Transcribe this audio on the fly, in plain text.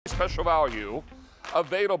special value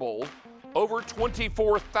available. Over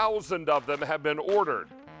 24,000 of them have been ordered.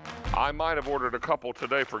 I might have ordered a couple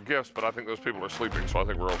today for gifts, but I think those people are sleeping, so I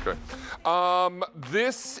think we're okay.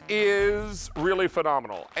 This is really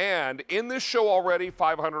phenomenal. And in this show already,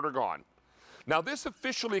 500 are gone. Now, this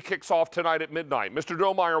officially kicks off tonight at midnight. Mr.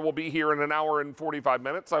 Domeyer will be here in an hour and 45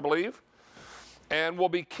 minutes, I believe. And we'll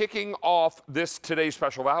be kicking off this today's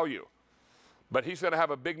special value. But he's going to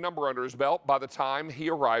have a big number under his belt by the time he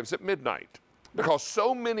arrives at midnight. Because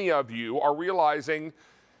so many of you are realizing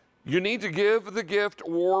you need to give the gift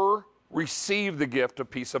or receive the gift of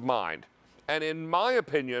peace of mind. And in my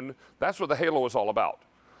opinion, that's what the Halo is all about.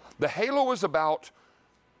 The Halo is about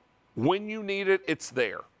when you need it, it's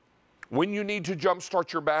there. When you need to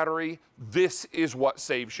jumpstart your battery, this is what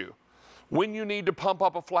saves you. When you need to pump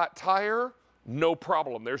up a flat tire, no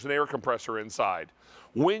problem. There's an air compressor inside.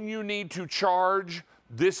 When you need to charge,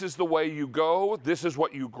 this is the way you go. This is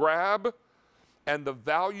what you grab. And the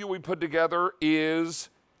value we put together is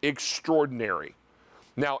extraordinary.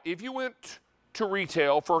 Now, if you went to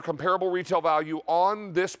retail for a comparable retail value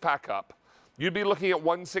on this pack up, you'd be looking at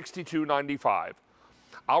 $162.95.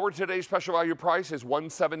 Our today's special value price is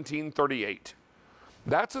 $117.38.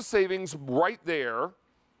 That's a savings right there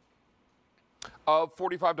of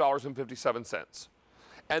 $45.57.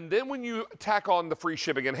 And then when you tack on the free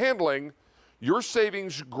shipping and handling, your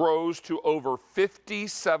savings grows to over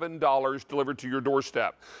 $57 delivered to your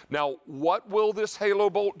doorstep. Now, what will this Halo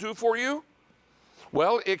Bolt do for you?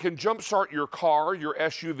 Well, it can jumpstart your car, your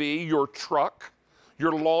SUV, your truck,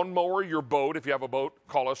 your lawnmower, your boat. If you have a boat,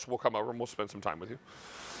 call us. We'll come over and we'll spend some time with you.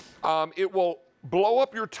 It will blow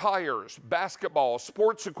up your tires, basketball,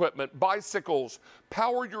 sports equipment, bicycles,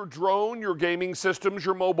 power your drone, your gaming systems,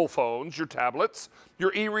 your mobile phones, your tablets,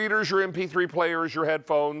 your e-readers, your MP3 players, your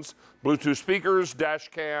headphones, Bluetooth speakers, dash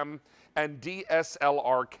cam, and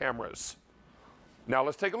DSLR cameras. Now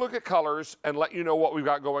let's take a look at colors and let you know what we've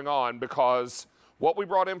got going on, because what we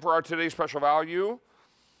brought in for our today's special value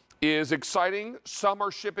is exciting. Some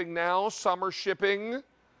are shipping now, some are shipping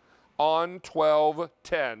on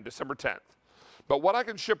 12/10, December 10th. But what I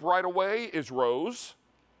can ship right away is rose.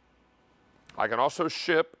 I can also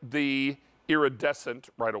ship the iridescent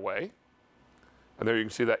right away. And there you can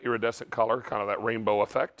see that iridescent color, kind of that rainbow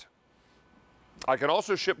effect. I can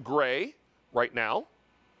also ship gray right now.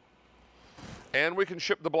 And we can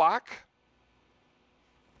ship the black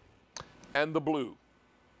and the blue.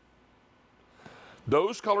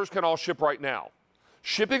 Those colors can all ship right now.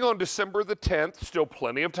 Shipping on December the 10th, still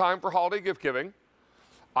plenty of time for holiday gift giving.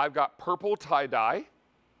 I've got purple tie-dye,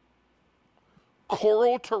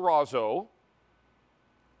 coral terrazzo,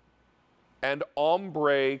 and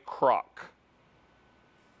ombre croc.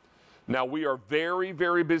 Now, we are very,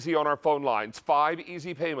 very busy on our phone lines. 5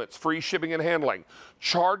 easy payments, free shipping and handling.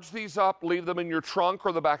 Charge these up, leave them in your trunk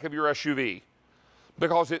or the back of your SUV,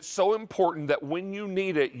 because it's so important that when you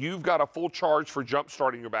need it, you've got a full charge for jump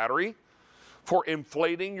starting your battery, for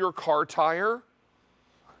inflating your car tire,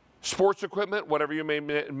 sports equipment, whatever you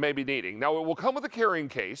may be needing. Now, it will come with a carrying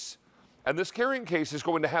case, and this carrying case is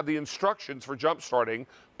going to have the instructions for jump starting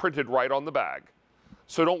printed right on the bag.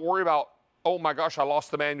 So don't worry about, oh my gosh, I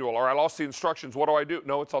lost the manual or I lost the instructions. What do I do?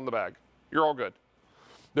 No, it's on the bag. You're all good.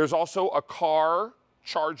 There's also a car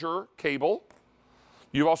charger cable.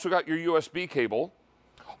 You've also got your USB cable.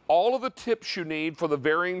 All of the tips you need for the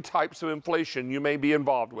varying types of inflation you may be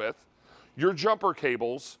involved with. Your jumper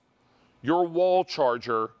cables, your wall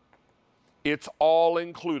charger, it's all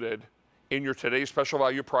included in your today's special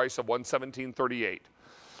value price of $117.38.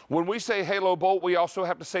 When we say Halo Bolt, we also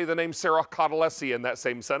have to say the name Sarah Cottalesi in that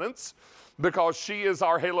same sentence, because she is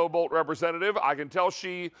our Halo Bolt representative. I can tell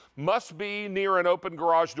she must be near an open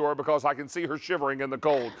garage door because I can see her shivering in the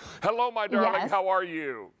cold. Hello, my darling. Yes. How are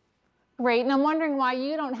you? Great, and I'm wondering why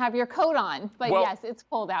you don't have your coat on, but well, yes, it's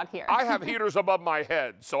cold out here. I have heaters above my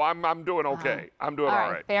head, so I'm doing okay. I'm doing all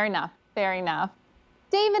right. Fair enough, fair enough.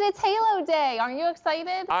 David, it's Halo Day. Aren't you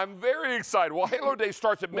excited? I'm very excited. Well, Halo Day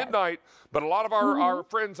starts at midnight, but a lot of our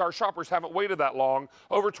friends, our shoppers, haven't waited that long.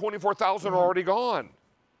 Over 24,000 are already gone.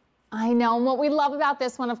 I know, and what we love about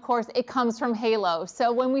this one, of course, it comes from Halo.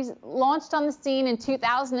 So when we launched on the scene in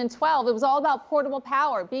 2012, it was all about portable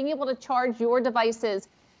power, being able to charge your devices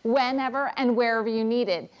whenever and wherever you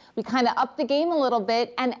needed. We kind of upped the game a little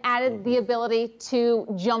bit and added the ability to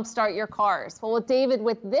jumpstart your cars. Well, with David,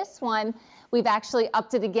 with this one, we've actually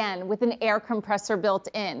upped it again with an air compressor built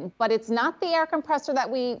in. But it's not the air compressor that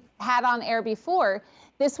we had on air before.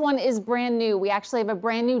 This one is brand new. We actually have a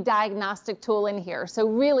brand new diagnostic tool in here. So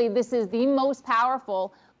really, this is the most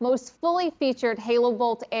powerful, most fully featured Halo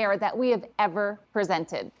Bolt Air that we have ever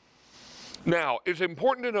presented. Now, it's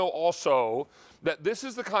important to know also that this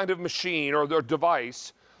is the kind of machine or the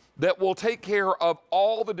device that will take care of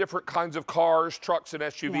all the different kinds of cars, trucks, and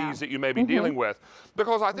SUVs that you may be dealing with.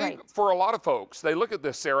 Because I think for a lot of folks, they look at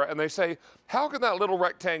this, Sarah, and they say, how can that little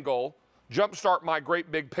rectangle jumpstart my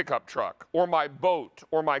great big pickup truck or my boat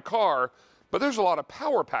or my car? But there's a lot of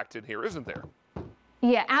power packed in here, isn't there?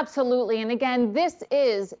 Yeah, absolutely. And again, this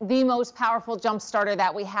is the most powerful jump starter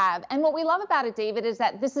that we have. And what we love about it, David, is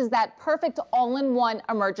that this is that perfect all-in-one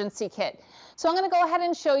emergency kit. So I'm going to go ahead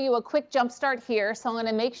and show you a quick jump start here. So I'm going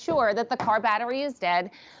to make sure that the car battery is dead.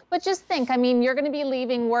 But just think, I mean, you're going to be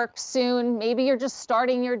leaving work soon. Maybe you're just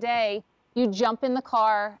starting your day. You jump in the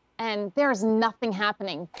car and there's nothing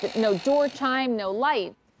happening. No door chime, no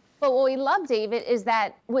light. But what we love, David, is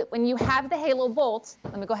that when you have the Halo Bolt,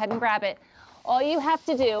 let me go ahead and grab it. All you have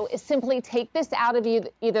to do is simply take this out of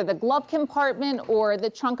either the glove compartment or the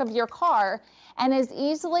trunk of your car, and as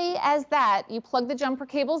easily as that, you plug the jumper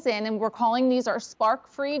cables in, and we're calling these our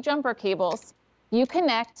spark-free jumper cables. You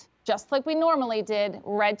connect, just like we normally did,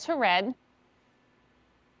 red to red,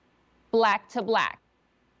 black to black.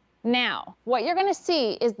 Now, what you're going to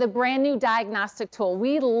see is the brand new diagnostic tool.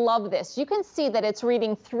 We love this. You can see that it's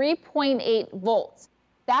reading 3.8 volts.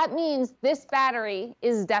 That means this battery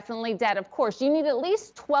is definitely dead. Of course, you need at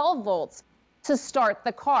least 12 volts to start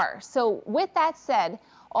the car. So with that said,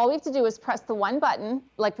 all we have to do is press the one button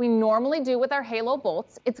like we normally do with our Halo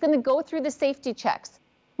Bolts. It's going to go through the safety checks.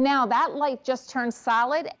 Now that light just turned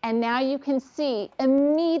solid, and now you can see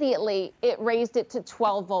immediately it raised it to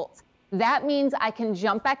 12 volts. That means I can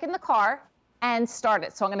jump back in the car and start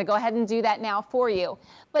it. So I'm going to go ahead and do that now for you.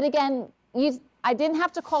 But again, I didn't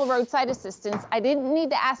have to call roadside assistance. I didn't need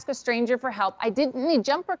to ask a stranger for help. I didn't need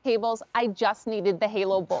jumper cables. I just needed the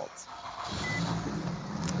Halo Bolt.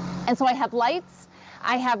 And so I have lights.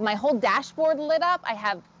 I have my whole dashboard lit up. I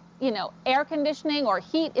have, you know, air conditioning or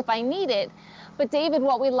heat if I need it. But David,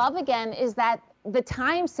 what we love again is that the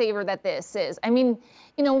time saver that this is. I mean,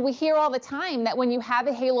 you know, we hear all the time that when you have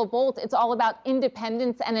a Halo Bolt, it's all about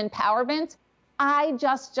independence and empowerment. I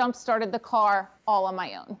just jump-started the car all on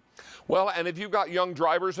my own. Well, and if you've got young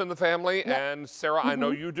drivers in the family, and Sarah, I know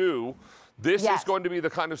you do, this is going to be the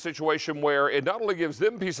kind of situation where it not only gives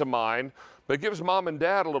them peace of mind, but it gives mom and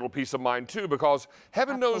dad a little peace of mind too, because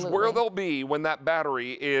heaven knows where they'll be when that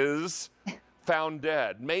battery is found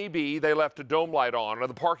dead. Maybe they left a dome light on or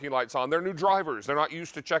the parking light's on. They're new drivers. They're not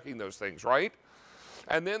used to checking those things, right?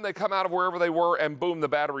 And then they come out of wherever they were and boom, the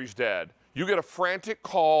battery's dead. You get a frantic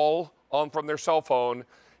call from their cell phone,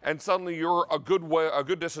 and suddenly you're a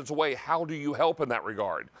good distance away. How do you help in that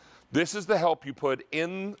regard? This is the help you put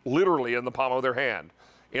in, literally in the palm of their hand,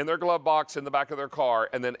 in their glove box, in the back of their car,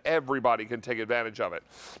 and then everybody can take advantage of it.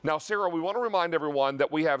 Now, Sarah, we want to remind everyone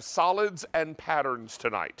that we have solids and patterns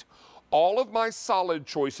tonight. All of my solid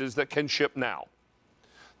choices that can ship now.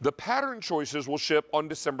 The pattern choices will ship on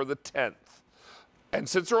December the 10th. And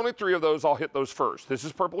since there are only 3 of those, I'll hit those first. This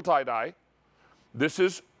is purple tie-dye. This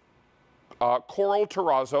is coral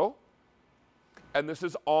terrazzo, and this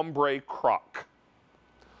is ombre croc.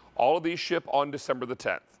 All of these ship on December the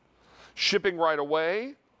 10th. Shipping right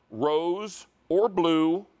away, rose or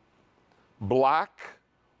blue, black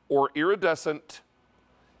or iridescent,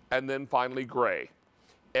 and then finally gray.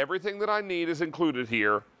 Everything that I need is included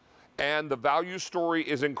here, and the value story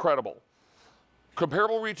is incredible.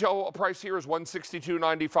 Comparable retail price here is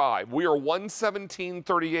 $162.95. We are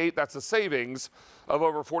 $117.38. That's a savings of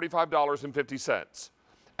over $45.50.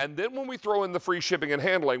 And then when we throw in the free shipping and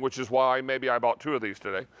handling, which is why maybe I bought 2 of these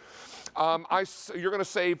today, you're going to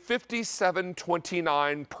save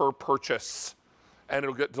 $57.29 per purchase, and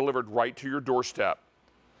it'll get delivered right to your doorstep.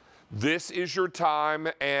 This is your time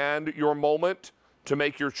and your moment to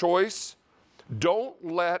make your choice. Don't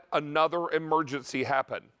let another emergency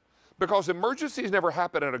happen, because emergencies never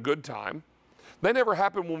happen at a good time. They never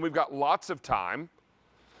happen when we've got lots of time.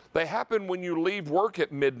 They happen when you leave work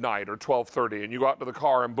at midnight or 12:30 and you go out to the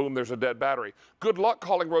car and boom, there's a dead battery. Good luck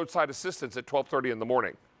calling roadside assistance at 12:30 in the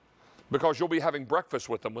morning, because you'll be having breakfast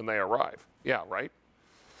with them when they arrive. Yeah, right?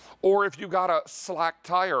 Or if you got a slack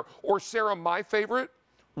tire, or Sarah, my favorite,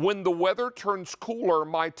 when the weather turns cooler,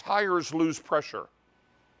 my tires lose pressure.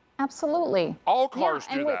 Absolutely. All cars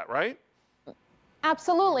do that, right?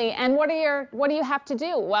 Absolutely. And what do you have to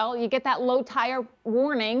do? Well, you get that low tire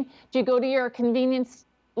warning. Do you go to your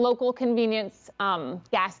local convenience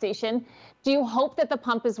gas station? Do you hope that the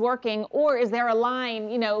pump is working, or is there a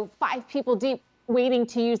line, 5 people deep waiting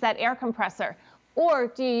to use that air compressor? Or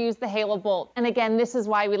do you use the Halo Bolt? And again, this is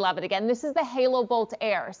why we love it. Again, this is the Halo Bolt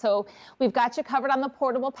Air. So we've got you covered on the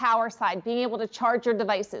portable power side, being able to charge your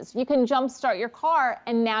devices. You can jump start your car,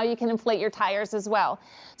 and now you can inflate your tires as well.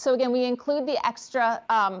 So again, we include the extra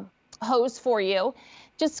hose for you.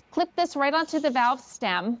 Just clip this right onto the valve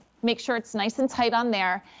stem. Make sure it's nice and tight on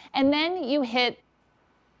there. And then you hit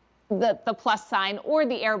the plus sign or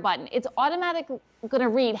the air button. It's automatically going to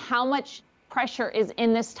read how much pressure is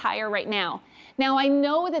in this tire right now. Now, I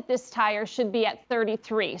know that this tire should be at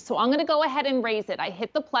 33, so I'm going to go ahead and raise it. I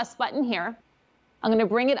hit the plus button here. I'm going to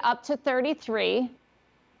bring it up to 33,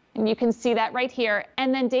 and you can see that right here.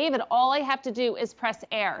 And then, David, all I have to do is press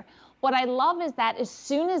air. What I love is that as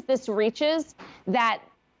soon as this reaches that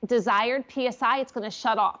desired PSI, it's going to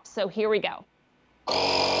shut off. So here we go.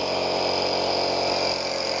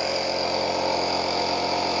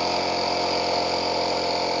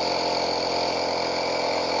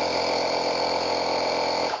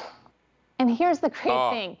 And here's the great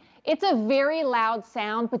thing. It's a very loud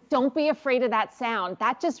sound, but don't be afraid of that sound.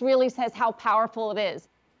 That just really says how powerful it is.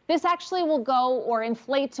 This actually will go or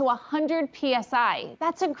inflate to 100 PSI.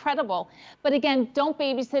 That's incredible. But again, don't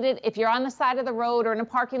babysit it. If you're on the side of the road or in a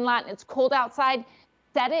parking lot and it's cold outside,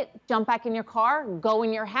 set it, jump back in your car, go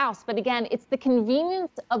in your house. But again, it's the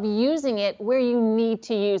convenience of using it where you need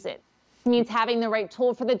to use it. It means having the right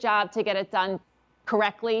tool for the job to get it done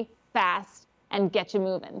correctly, fast, and get you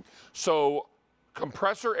moving. So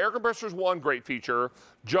compressor, air compressor is one great feature.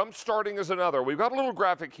 Jump starting is another. We've got a little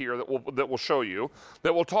graphic here that will show you,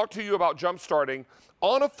 that will talk to you about jump starting.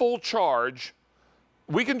 On a full charge,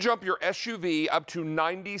 we can jump your SUV up to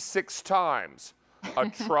 96 times. A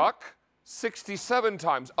truck, 67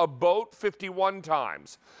 times. A boat, 51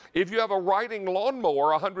 times. If you have a riding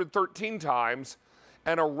lawnmower, 113 times.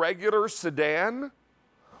 And a regular sedan,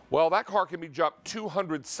 well, that car can be jumped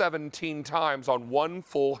 217 times on one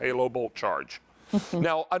full Halo Bolt charge.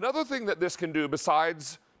 Now, another thing that this can do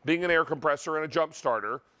besides being an air compressor and a jump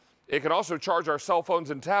starter, it can also charge our cell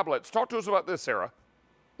phones and tablets. Talk to us about this, Sarah.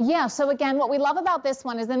 Yeah, so again, what we love about this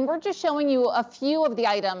one is then we're just showing you a few of the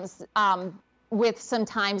items with some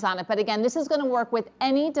times on it. But again, this is going to work with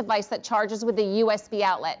any device that charges with a USB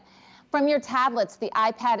outlet. From your tablets, the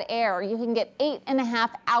iPad Air, you can get 8.5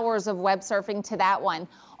 hours of web surfing to that one,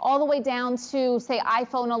 all the way down to, say,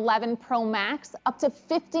 iPhone 11 Pro Max, up to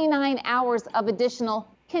 59 hours of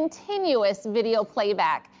additional continuous video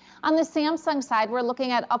playback. On the Samsung side, we're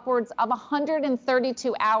looking at upwards of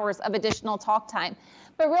 132 hours of additional talk time.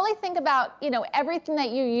 But really think about, everything that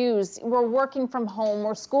you use. We're working from home,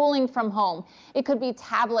 we're schooling from home. It could be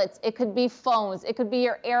tablets, it could be phones, it could be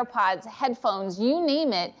your AirPods, headphones, you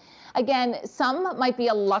name it. Again, some might be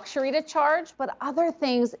a luxury to charge, but other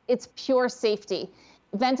things, it's pure safety.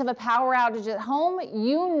 Event of a power outage at home,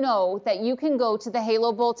 you know that you can go to the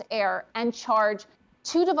Halo Bolt Air and charge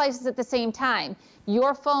 2 devices at the same time.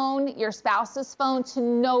 Your phone, your spouse's phone, to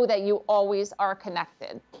know that you always are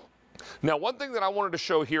connected. Now, one thing that I wanted to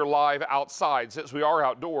show here live outside, since we are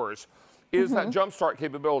outdoors, is that jump start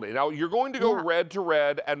capability. Now, you're going to go red to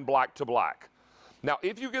red and black to black. Now,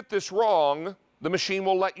 if you get this wrong, the machine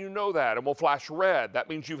will let you know that and will flash red. That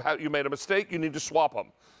means you made a mistake, you need to swap them.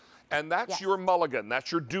 And that's your mulligan,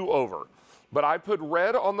 that's your do-over. But I put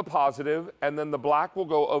red on the positive, and then the black will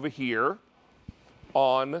go over here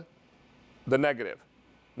on the negative.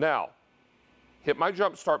 Now, hit my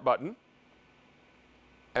jump start button,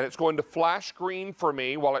 and it's going to flash green for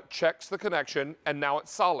me while it checks the connection, and now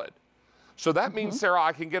it's solid. So that means, Sarah,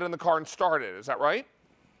 I can get in the car and start it, is that right?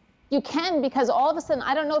 You can, because all of a sudden,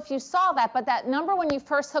 I don't know if you saw that, but that number when you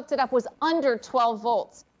first hooked it up was under 12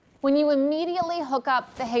 volts. When you immediately hook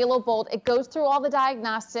up the Halo Bolt, it goes through all the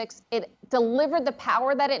diagnostics. It delivered the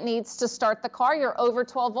power that it needs to start the car. You're over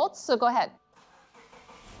 12 volts, so go ahead.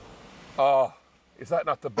 Is that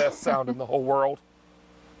not the best sound in the whole world?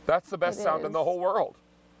 That's the best sound in the whole world.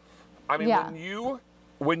 I mean,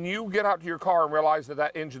 when you get out to your car and realize that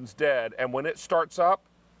that engine's dead, and when it starts up,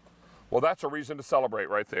 well, that's a reason to celebrate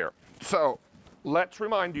right there. So let's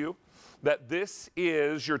remind you that this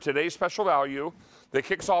is your today's special value that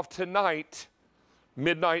kicks off tonight,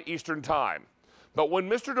 midnight Eastern time. But when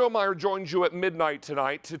Mr. Domeyer joins you at midnight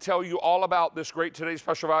tonight to tell you all about this great today's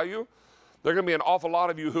special value, there are going to be an awful lot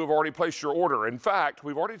of you who have already placed your order. In fact,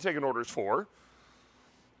 we've already taken orders for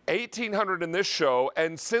 1,800 in this show,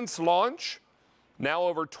 and since launch, now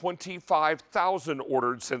over 25,000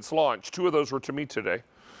 ordered since launch. 2 of those were to me today.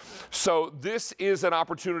 So this is an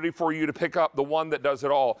opportunity for you to pick up the one that does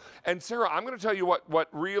it all. And Sarah, I'm going to tell you what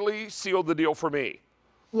really sealed the deal for me.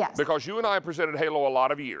 Yes. Because you and I presented Halo a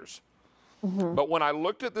lot of years. But when I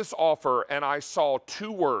looked at this offer and I saw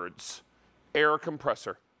 2 words, air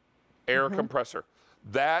compressor. Air compressor.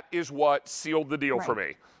 That is what sealed the deal for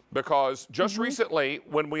me. Because just recently,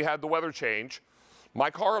 when we had the weather change, my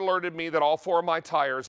car alerted me that all 4 of my tires